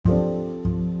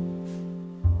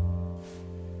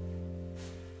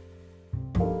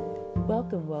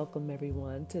Welcome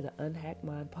everyone to the Unhacked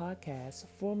Mind podcast,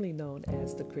 formerly known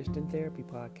as the Christian Therapy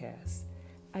Podcast.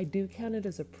 I do count it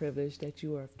as a privilege that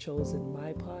you have chosen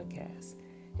my podcast.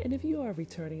 And if you are a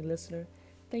returning listener,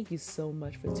 thank you so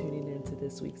much for tuning in to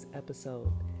this week's episode.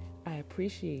 I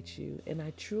appreciate you, and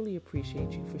I truly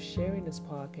appreciate you for sharing this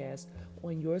podcast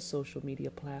on your social media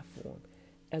platform,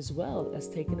 as well as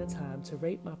taking the time to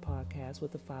rate my podcast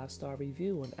with a 5-star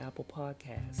review on Apple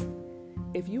Podcasts.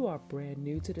 If you are brand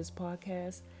new to this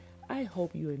podcast, I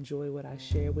hope you enjoy what I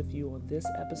share with you on this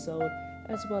episode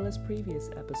as well as previous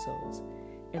episodes,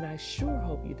 and I sure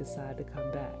hope you decide to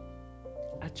come back.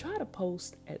 I try to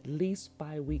post at least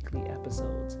bi-weekly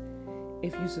episodes.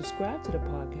 If you subscribe to the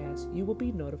podcast, you will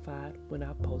be notified when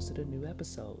I've posted a new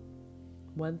episode.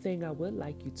 One thing I would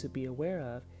like you to be aware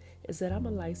of is that I'm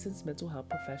a licensed mental health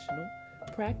professional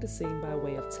practicing by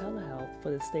way of telehealth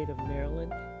for the state of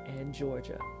Maryland and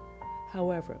Georgia.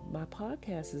 However, my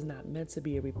podcast is not meant to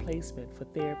be a replacement for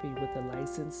therapy with a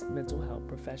licensed mental health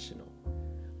professional.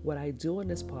 What I do on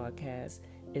this podcast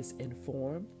is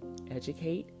inform,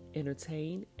 educate,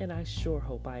 entertain, and I sure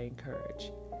hope I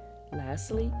encourage.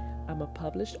 Lastly, I'm a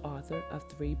published author of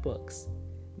 3 books: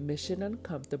 Mission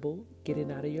Uncomfortable,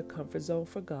 Getting Out of Your Comfort Zone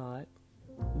for God,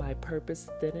 My Purpose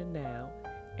Then and Now,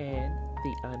 and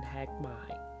The Unhacked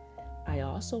Mind. I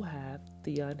also have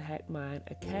the Unhacked Mind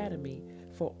Academy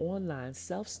for online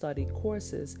self-study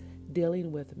courses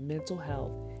dealing with mental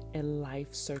health and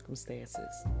life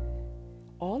circumstances.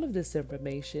 All of this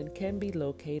information can be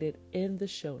located in the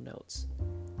show notes.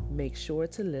 Make sure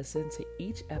to listen to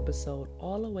each episode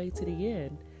all the way to the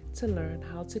end to learn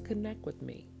how to connect with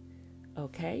me.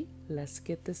 Okay, let's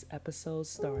get this episode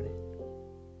started.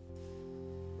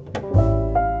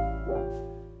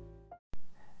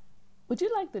 Would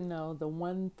you like to know the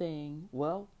one thing,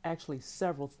 well, actually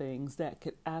several things that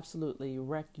could absolutely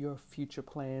wreck your future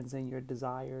plans and your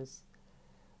desires?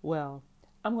 Well,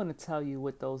 I'm going to tell you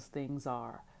what those things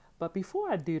are. But before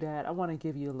I do that, I want to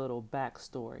give you a little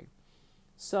backstory.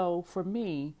 So for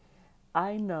me,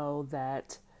 I know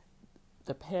that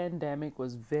the pandemic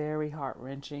was very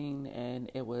heart-wrenching and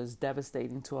it was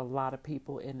devastating to a lot of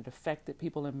people, and it affected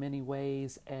people in many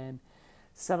ways, and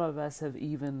some of us have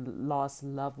even lost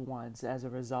loved ones as a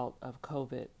result of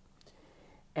COVID.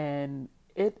 And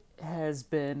it has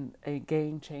been a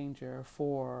game changer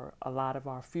for a lot of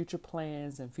our future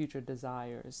plans and future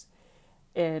desires.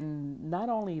 And not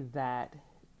only that,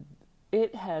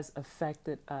 it has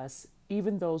affected us,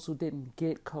 even those who didn't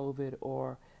get COVID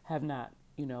or have not,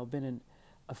 been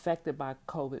affected by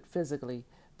COVID physically,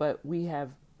 but we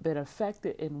have been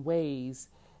affected in ways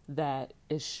that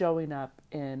is showing up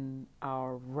in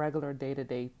our regular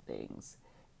day-to-day things.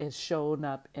 It's showing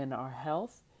up in our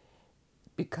health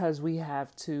because we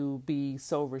have to be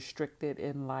so restricted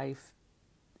in life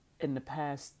in the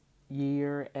past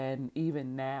year and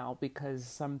even now because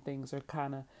some things are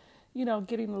kind of,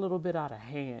 getting a little bit out of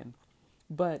hand.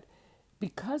 But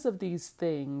because of these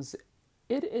things,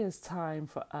 it is time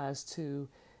for us to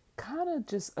kind of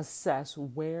just assess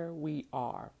where we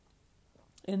are.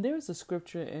 And there's a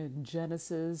scripture in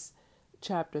Genesis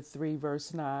chapter 3,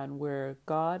 verse 9, where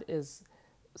God is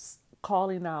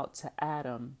calling out to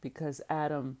Adam because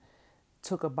Adam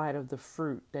took a bite of the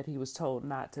fruit that he was told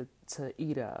not to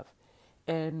eat of.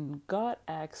 And God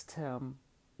asked him,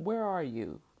 "Where are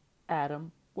you,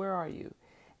 Adam? Where are you?"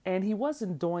 And he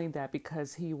wasn't doing that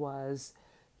because he was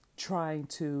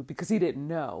because he didn't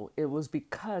know. It was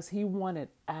because he wanted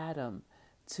Adam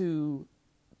to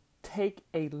take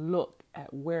a look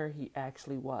at where he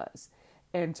actually was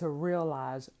and to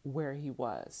realize where he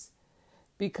was.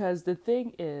 Because the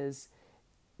thing is,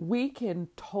 we can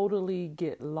totally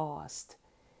get lost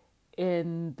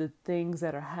in the things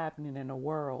that are happening in the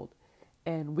world,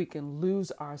 and we can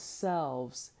lose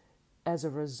ourselves as a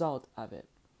result of it.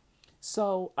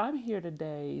 So I'm here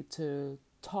today to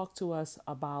talk to us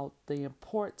about the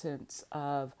importance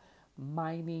of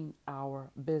minding our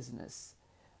business.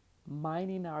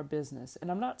 Minding our business.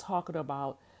 And I'm not talking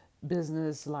about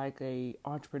business like a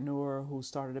entrepreneur who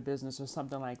started a business or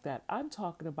something like that. I'm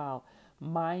talking about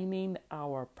minding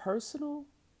our personal,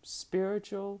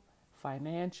 spiritual,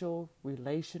 financial,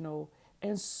 relational,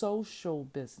 and social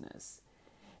business.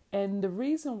 And the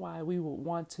reason why we would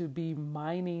want to be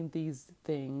minding these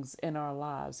things in our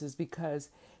lives is because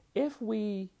if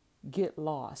we get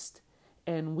lost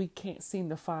and we can't seem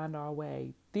to find our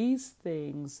way, these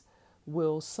things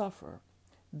will suffer.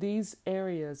 These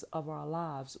areas of our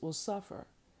lives will suffer.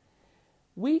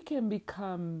 We can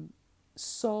become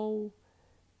so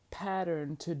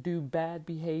patterned to do bad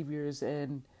behaviors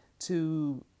and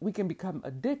we can become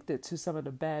addicted to some of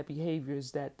the bad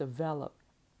behaviors that develop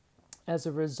as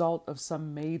a result of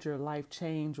some major life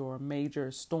change or a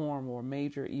major storm or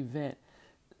major event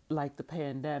like the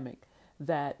pandemic,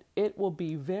 that it will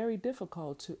be very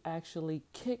difficult to actually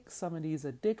kick some of these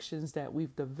addictions that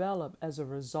we've developed as a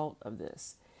result of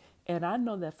this. And I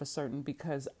know that for certain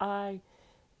because I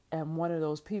am one of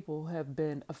those people who have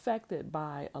been affected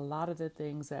by a lot of the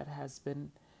things that has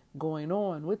been going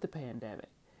on with the pandemic.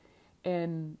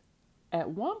 And at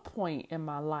one point in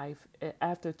my life,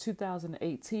 after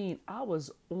 2018, I was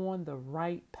on the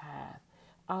right path.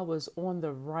 I was on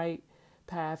the right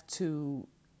path to,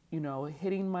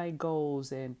 hitting my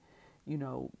goals and,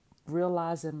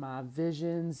 realizing my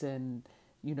visions and,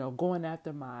 going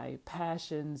after my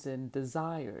passions and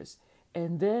desires.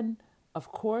 And then, of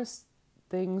course,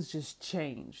 things just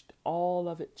changed. All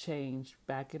of it changed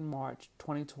back in March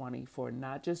 2020 for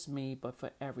not just me, but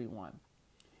for everyone.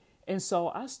 And so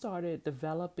I started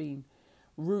developing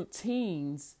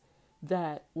routines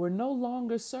that were no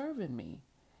longer serving me.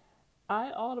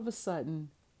 I all of a sudden,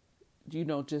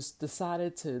 just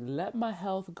decided to let my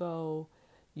health go,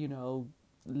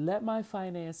 let my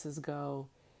finances go,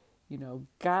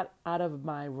 got out of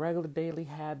my regular daily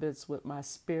habits with my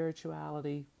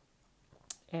spirituality.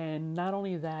 And not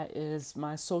only that is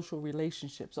my social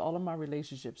relationships, all of my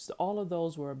relationships, all of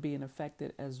those were being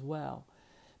affected as well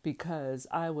because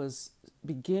I was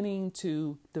beginning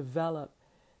to develop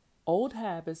old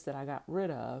habits that I got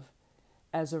rid of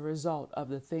as a result of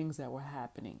the things that were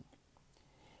happening.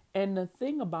 And the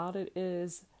thing about it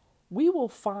is we will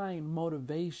find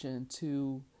motivation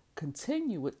to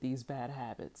continue with these bad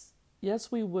habits.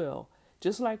 Yes, we will.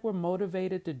 Just like we're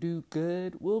motivated to do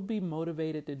good, we'll be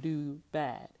motivated to do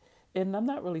bad. And I'm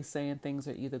not really saying things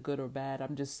are either good or bad.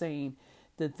 I'm just saying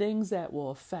the things that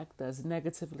will affect us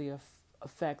negatively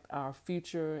affect our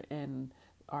future and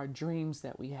our dreams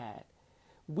that we had.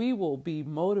 We will be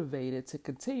motivated to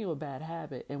continue a bad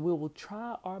habit and we will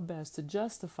try our best to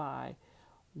justify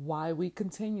why we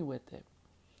continue with it.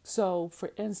 So,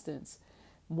 for instance,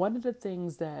 one of the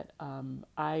things that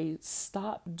I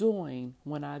stopped doing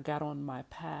when I got on my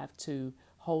path to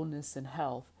wholeness and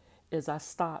health is I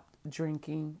stopped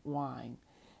drinking wine.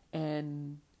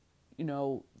 And,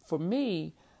 for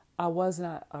me, I was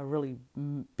not a really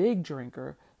big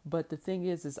drinker, but the thing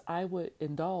is I would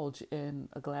indulge in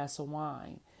a glass of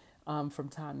wine from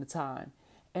time to time.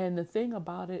 And the thing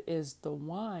about it is the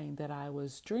wine that I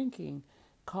was drinking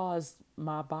caused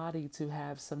my body to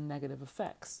have some negative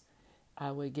effects.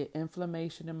 I would get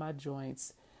inflammation in my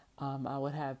joints. I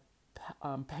would have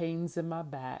pains in my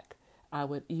back. I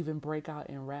would even break out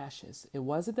in rashes. It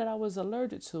wasn't that I was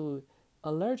allergic to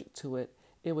it.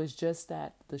 It was just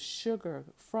that the sugar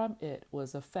from it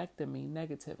was affecting me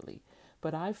negatively.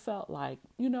 But I felt like,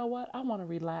 you know what? I want to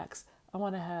relax. I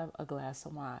want to have a glass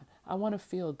of wine. I want to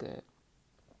feel good.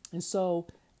 And so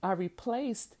I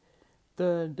replaced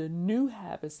the new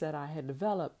habits that I had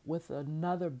developed with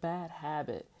another bad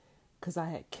habit because I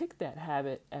had kicked that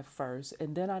habit at first.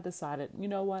 And then I decided, you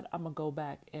know what? I'm going to go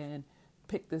back and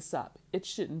pick this up. It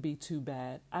shouldn't be too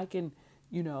bad. I can,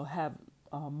 have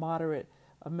a moderate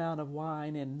amount of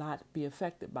wine and not be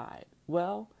affected by it.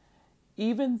 Well,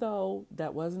 even though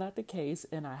that was not the case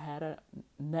and I had a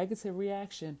negative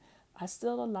reaction, I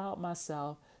still allowed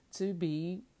myself to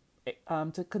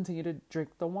to continue to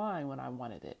drink the wine when I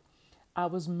wanted it. I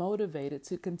was motivated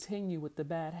to continue with the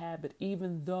bad habit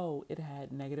even though it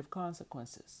had negative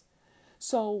consequences.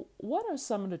 So, what are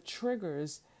some of the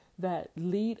triggers that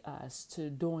lead us to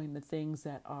doing the things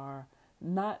that are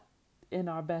not in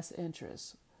our best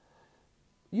interest?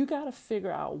 You got to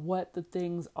figure out what the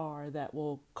things are that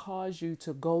will cause you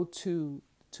to go to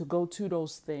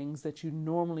those things that you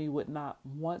normally would not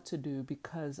want to do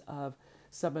because of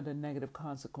some of the negative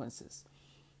consequences.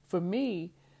 For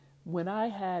me, when I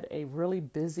had a really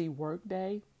busy work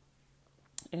day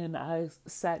and I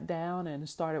sat down and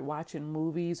started watching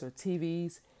movies or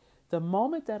TVs, the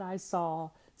moment that I saw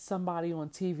somebody on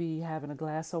TV having a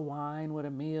glass of wine with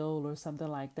a meal or something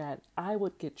like that, I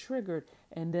would get triggered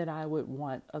and then I would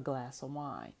want a glass of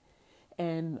wine.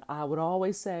 And I would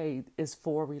always say it's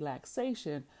for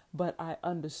relaxation, but I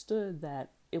understood that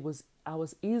I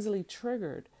was easily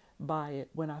triggered by it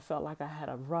when I felt like I had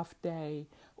a rough day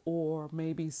or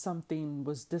maybe something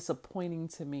was disappointing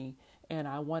to me and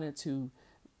I wanted to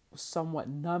somewhat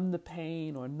numb the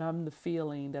pain or numb the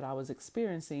feeling that I was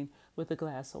experiencing with a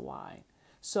glass of wine.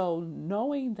 So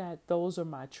knowing that those are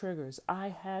my triggers, I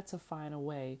had to find a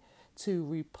way to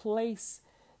replace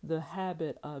the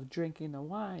habit of drinking the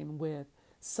wine with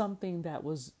something that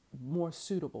was more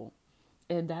suitable.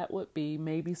 And that would be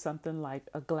maybe something like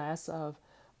a glass of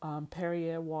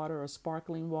Perrier water or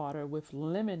sparkling water with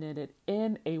lemon in it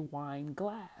in a wine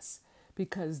glass,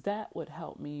 because that would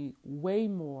help me way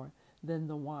more than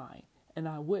the wine. And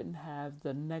I wouldn't have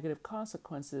the negative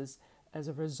consequences as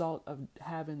a result of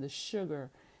having the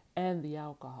sugar and the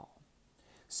alcohol.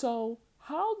 So,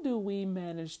 how do we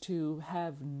manage to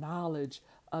have knowledge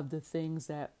of the things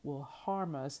that will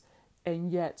harm us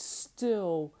and yet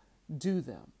still do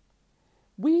them?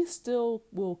 We still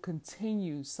will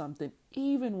continue something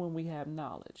even when we have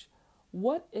knowledge.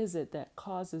 What is it that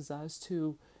causes us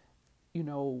to,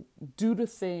 do the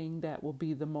thing that will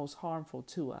be the most harmful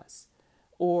to us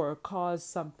or cause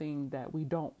something that we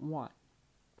don't want?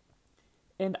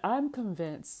 And I'm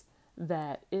convinced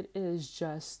that it is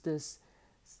just this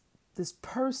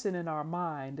person in our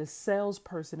mind, this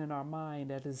salesperson in our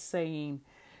mind that is saying,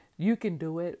 you can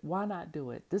do it. Why not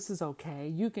do it? This is okay.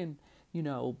 You can,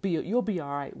 you'll be all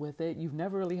right with it. You've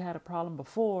never really had a problem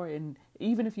before. And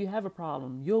even if you have a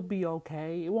problem, you'll be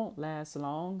okay. It won't last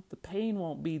long. The pain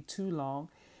won't be too long.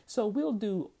 So we'll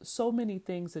do so many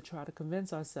things to try to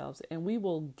convince ourselves, and we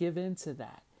will give in to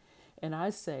that. And I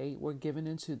say we're giving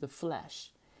into the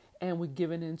flesh and we're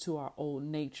giving into our old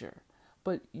nature.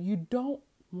 But you don't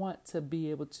want to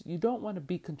you don't want to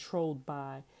be controlled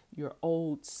by your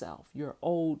old self,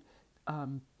 the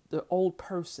old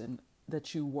person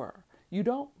that you were. You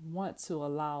don't want to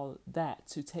allow that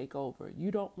to take over.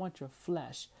 You don't want your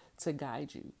flesh to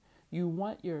guide you. You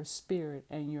want your spirit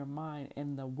and your mind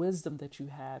and the wisdom that you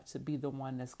have to be the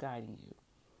one that's guiding you.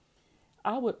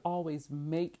 I would always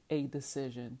make a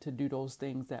decision to do those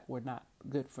things that were not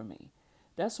good for me.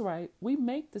 That's right. We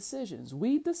make decisions.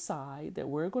 We decide that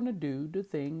we're going to do the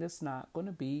thing that's not going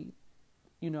to be,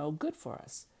 good for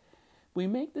us. We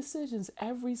make decisions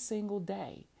every single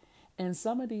day. And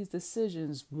some of these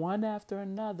decisions, one after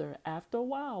another, after a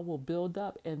while will build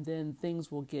up, and then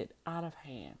things will get out of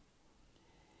hand.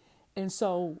 And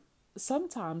so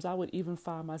sometimes I would even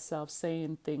find myself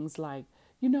saying things like,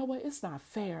 you know what, it's not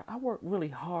fair. I work really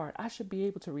hard. I should be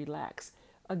able to relax.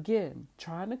 Again,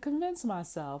 trying to convince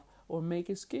myself or make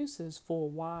excuses for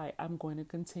why I'm going to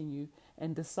continue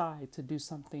and decide to do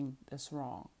something that's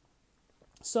wrong.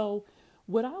 So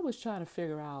what I was trying to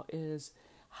figure out is,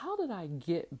 how did I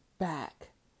get back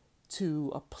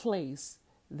to a place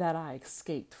that I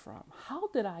escaped from? How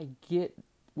did I get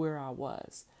where I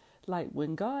was? Like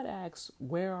when God asks,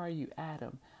 where are you,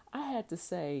 Adam? I had to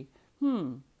say,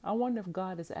 I wonder if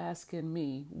God is asking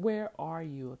me, where are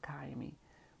you, Akaimi?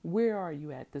 Where are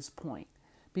you at this point?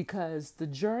 Because the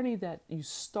journey that you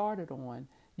started on,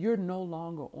 you're no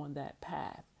longer on that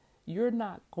path. You're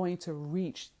not going to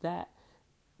reach that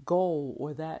goal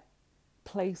or that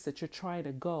place that you're trying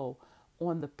to go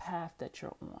on the path that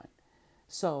you're on.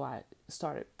 So I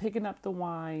started picking up the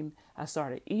wine. I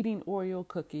started eating Oreo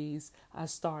cookies. I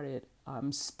started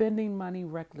spending money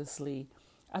recklessly.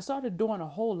 I started doing a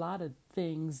whole lot of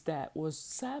things that was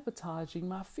sabotaging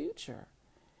my future.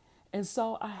 And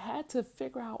so I had to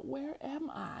figure out, where am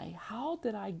I? How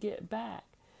did I get back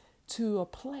to a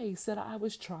place that I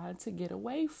was trying to get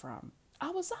away from? I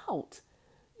was out.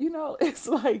 It's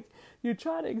like you're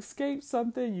trying to escape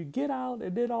something, you get out,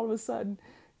 and then all of a sudden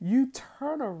you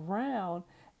turn around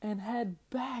and head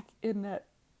back in that,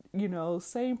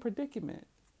 same predicament.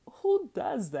 Who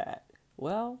does that?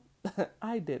 Well,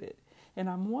 I did it. And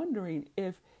I'm wondering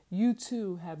if you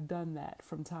too have done that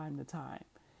from time to time.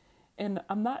 And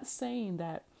I'm not saying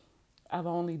that I've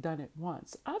only done it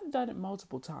once. I've done it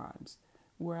multiple times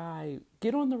where I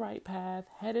get on the right path,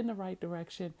 head in the right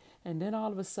direction, and then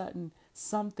all of a sudden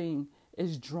something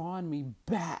is drawing me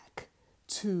back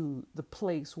to the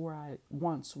place where I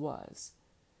once was.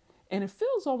 And it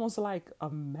feels almost like a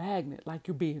magnet, like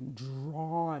you're being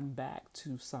drawn back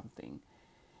to something.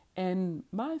 And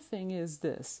my thing is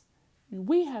this: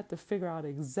 we have to figure out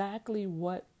exactly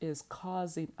what is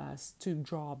causing us to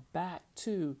draw back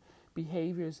to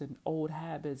behaviors and old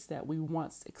habits that we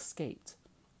once escaped.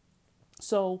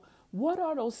 So, what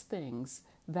are those things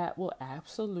that will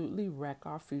absolutely wreck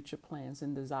our future plans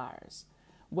and desires?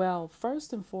 Well,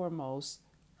 first and foremost,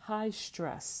 high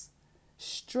stress.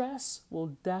 Stress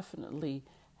will definitely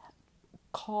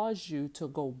cause you to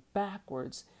go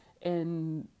backwards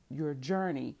in your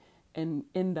journey and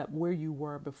end up where you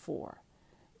were before.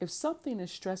 If something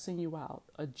is stressing you out,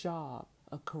 a job,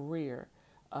 a career,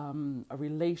 a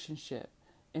relationship,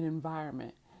 an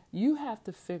environment, you have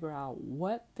to figure out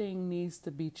what thing needs to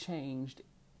be changed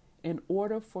in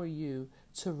order for you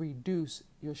to reduce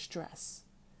your stress.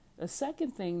 The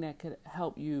second thing that could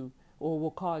help you or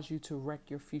will cause you to wreck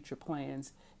your future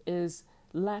plans is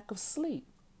lack of sleep.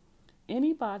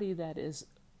 Anybody that is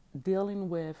dealing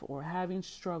with or having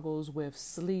struggles with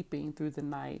sleeping through the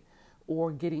night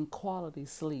or getting quality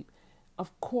sleep,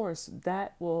 of course,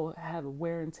 that will have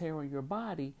wear and tear on your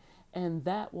body, and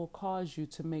that will cause you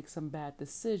to make some bad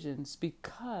decisions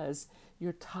because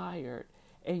you're tired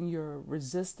and your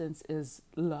resistance is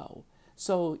low.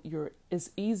 So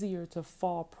it's easier to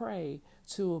fall prey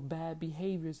to bad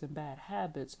behaviors and bad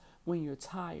habits when you're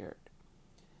tired.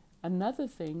 Another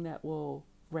thing that will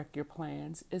wreck your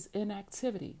plans is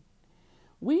inactivity.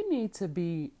 We need to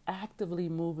be actively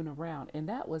moving around, and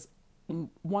that was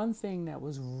one thing that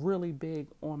was really big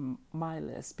on my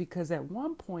list, because at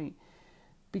one point,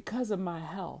 because of my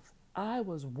health, I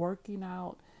was working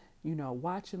out,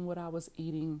 watching what I was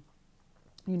eating,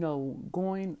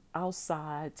 going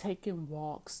outside, taking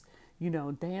walks,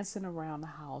 dancing around the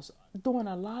house, doing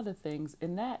a lot of things.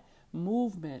 And that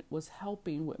movement was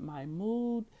helping with my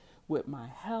mood, with my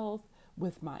health,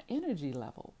 with my energy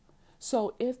level.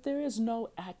 So if there is no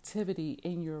activity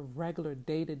in your regular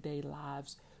day-to-day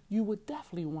lives, you would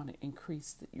definitely want to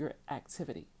increase your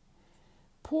activity.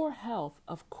 Poor health,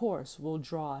 of course, will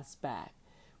draw us back.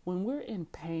 When we're in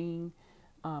pain,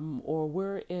 or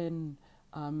we're in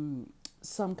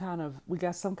we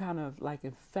got some kind of like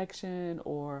infection,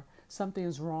 or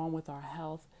something's wrong with our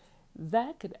health,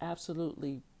 that could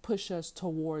absolutely push us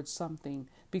towards something,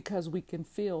 because we can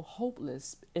feel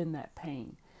hopeless in that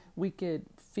pain. We could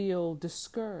feel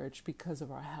discouraged because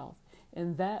of our health,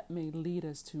 and that may lead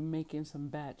us to making some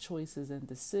bad choices and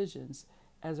decisions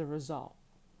as a result.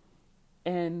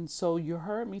 And so you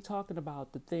heard me talking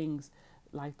about the things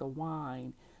like the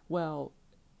wine. Well,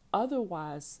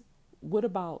 otherwise, what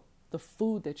about the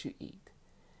food that you eat?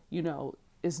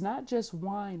 It's not just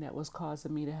wine that was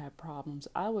causing me to have problems.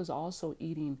 I was also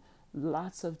eating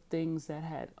lots of things that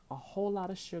had a whole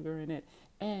lot of sugar in it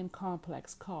and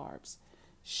complex carbs.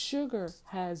 Sugar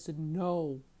has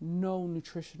no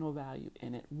nutritional value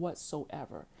in it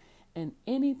whatsoever. And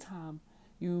anytime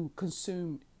you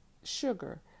consume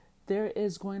sugar, there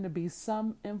is going to be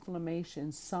some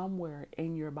inflammation somewhere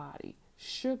in your body.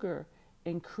 Sugar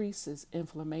increases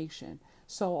inflammation.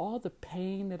 So all the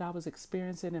pain that I was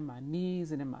experiencing in my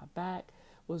knees and in my back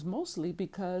was mostly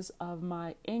because of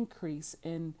my increase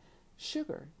in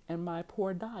sugar and my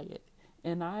poor diet.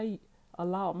 And I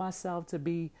allowed myself to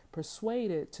be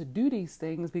persuaded to do these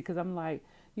things because I'm like,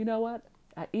 you know what?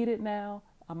 I eat it now.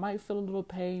 I might feel a little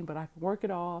pain, but I can work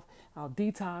it off. I'll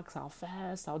detox, I'll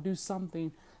fast, I'll do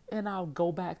something, and I'll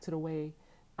go back to the way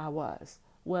I was.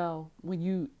 Well, when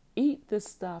you eat this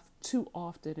stuff too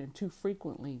often and too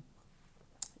frequently,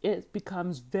 it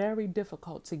becomes very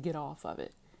difficult to get off of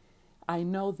it. I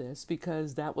know this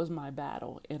because that was my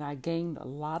battle, and I gained a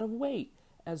lot of weight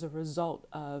as a result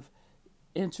of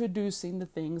introducing the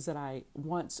things that I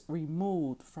once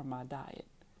removed from my diet.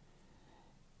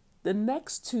 The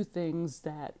next two things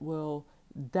that will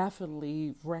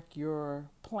definitely wreck your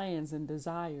plans and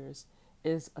desires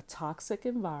is a toxic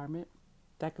environment.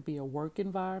 That could be a work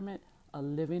environment, a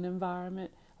living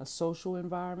environment, a social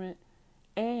environment.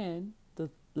 And the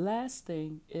last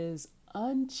thing is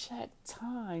unchecked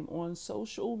time on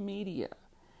social media.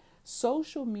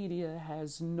 Social media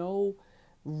has no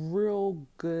real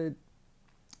good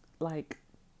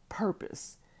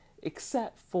purpose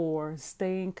except for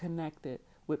staying connected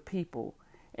with people.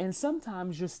 And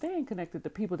sometimes you're staying connected to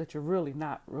people that you're really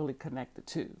not really connected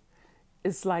to.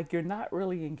 It's like you're not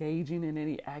really engaging in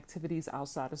any activities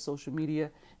outside of social media,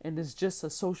 and it's just a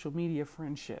social media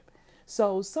friendship.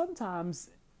 So sometimes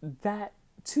that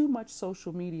too much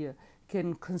social media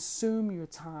can consume your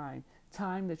time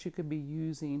that you could be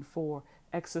using for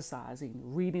exercising,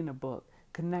 reading a book,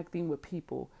 connecting with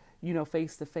people,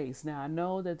 face to face. Now, I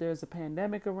know that there's a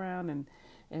pandemic around,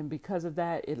 and because of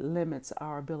that, it limits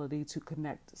our ability to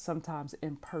connect sometimes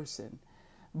in person.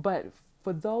 But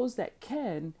for those that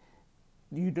can,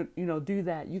 do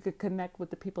that. You could connect with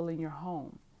the people in your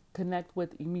home, connect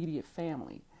with immediate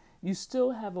family. You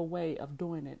still have a way of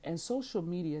doing it. And social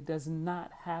media does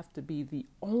not have to be the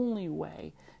only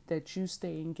way that you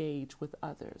stay engaged with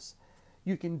others.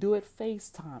 You can do it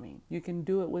FaceTiming. You can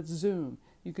do it with Zoom.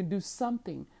 You can do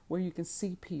something where you can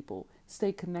see people,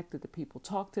 stay connected to people,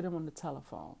 talk to them on the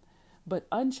telephone. But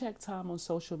unchecked time on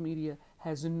social media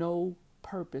has no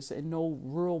purpose and no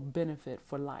real benefit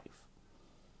for life.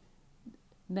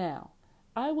 Now,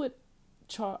 I would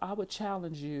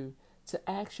challenge you to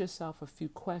ask yourself a few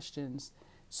questions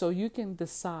so you can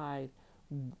decide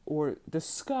or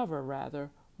discover rather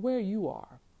where you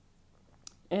are.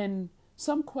 And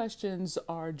some questions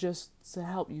are just to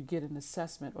help you get an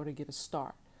assessment or to get a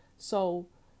start. So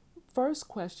first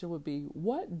question would be,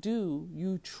 what do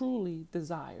you truly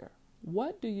desire?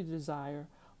 What do you desire?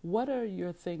 What are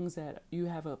your things that you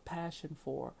have a passion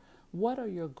for? What are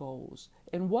your goals?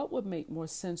 And what would make more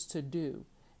sense to do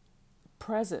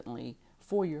presently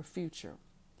for your future?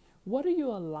 What are you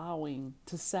allowing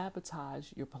to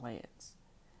sabotage your plans?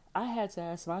 I had to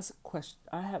ask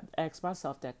I have asked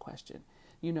myself that question.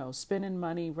 Spending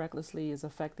money recklessly is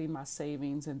affecting my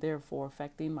savings and therefore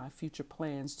affecting my future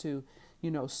plans to,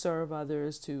 serve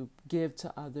others, to give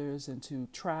to others, and to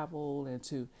travel and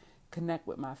to connect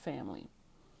with my family.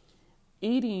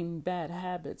 Eating bad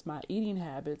habits, my eating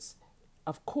habits,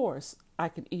 of course, I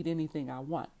can eat anything I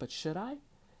want, but should I?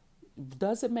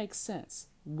 Does it make sense?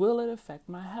 Will it affect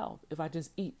my health if I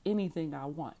just eat anything I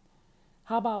want?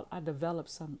 How about I develop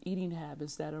some eating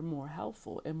habits that are more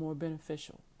helpful and more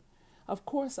beneficial? Of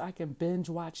course, I can binge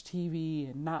watch TV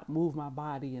and not move my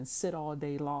body and sit all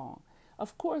day long.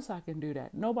 Of course, I can do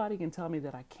that. Nobody can tell me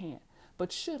that I can't.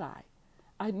 But should I?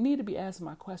 I need to be asking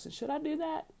my question. Should I do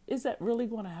that? Is that really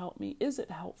going to help me? Is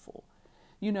it helpful?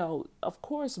 Of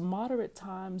course, moderate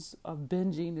times of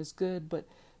binging is good, but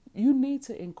you need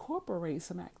to incorporate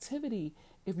some activity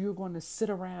if you're going to sit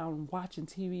around watching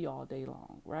TV all day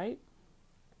long, right?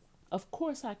 Of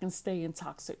course, I can stay in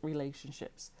toxic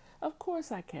relationships. Of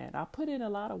course I can. I put in a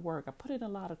lot of work. I put in a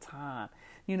lot of time.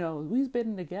 We've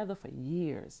been together for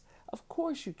years. Of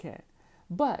course you can.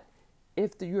 But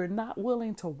if you're not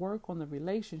willing to work on the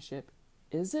relationship,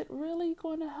 is it really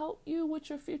going to help you with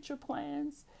your future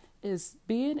plans? Is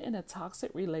being in a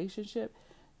toxic relationship,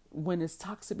 when it's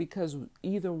toxic because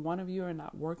either one of you are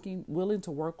not willing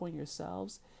to work on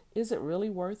yourselves, is it really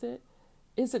worth it?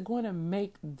 Is it going to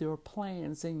make your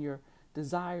plans and your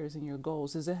desires and your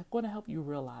goals? Is it going to help you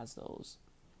realize those?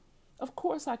 Of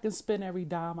course, I can spend every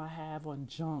dime I have on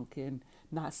junk and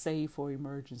not save for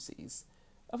emergencies.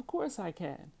 Of course I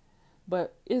can.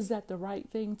 But is that the right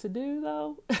thing to do,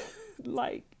 though?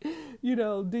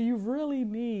 Do you really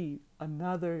need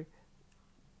another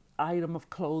item of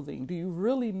clothing? Do you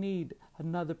really need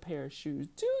another pair of shoes?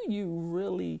 Do you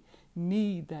really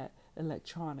need that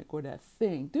electronic or that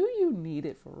thing? Do you need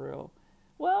it for real?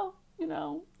 Well,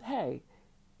 hey,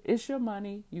 it's your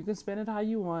money. You can spend it how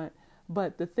you want.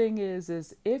 But the thing is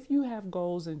if you have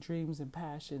goals and dreams and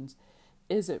passions,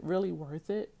 is it really worth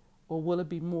it? Or will it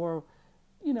be more,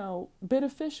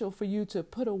 beneficial for you to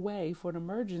put away for an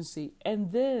emergency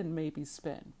and then maybe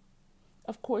spend?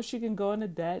 Of course, you can go into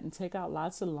debt and take out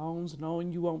lots of loans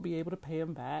knowing you won't be able to pay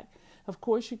them back. Of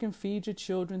course, you can feed your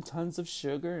children tons of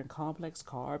sugar and complex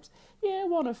carbs. Yeah, it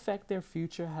won't affect their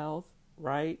future health,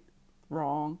 right?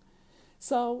 Wrong.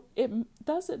 So it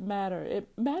doesn't matter. It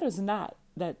matters not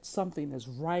that something is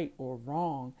right or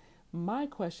wrong. My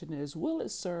question is, will it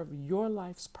serve your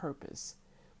life's purpose?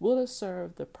 Will it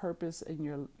serve the purpose and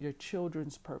your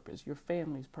children's purpose, your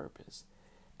family's purpose?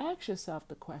 Ask yourself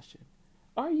the question,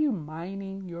 are you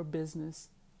minding your business?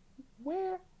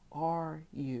 Where are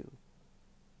you?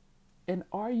 And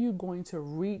are you going to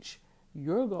reach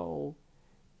your goal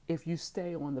if you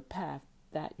stay on the path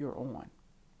that you're on?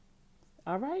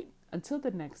 All right? Until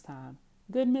the next time,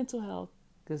 good mental health,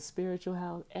 good spiritual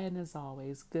health, and as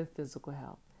always, good physical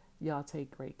health. Y'all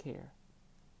take great care.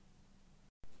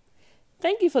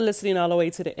 Thank you for listening all the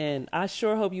way to the end. I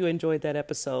sure hope you enjoyed that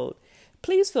episode.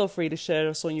 Please feel free to share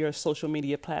us on your social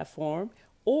media platform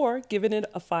or giving it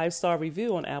a 5-star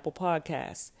review on Apple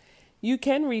Podcasts. You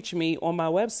can reach me on my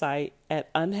website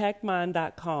at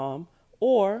unhackmind.com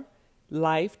or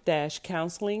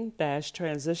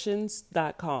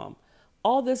life-counseling-transitions.com.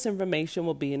 All this information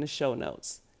will be in the show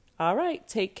notes. All right,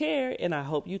 take care, and I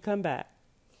hope you come back.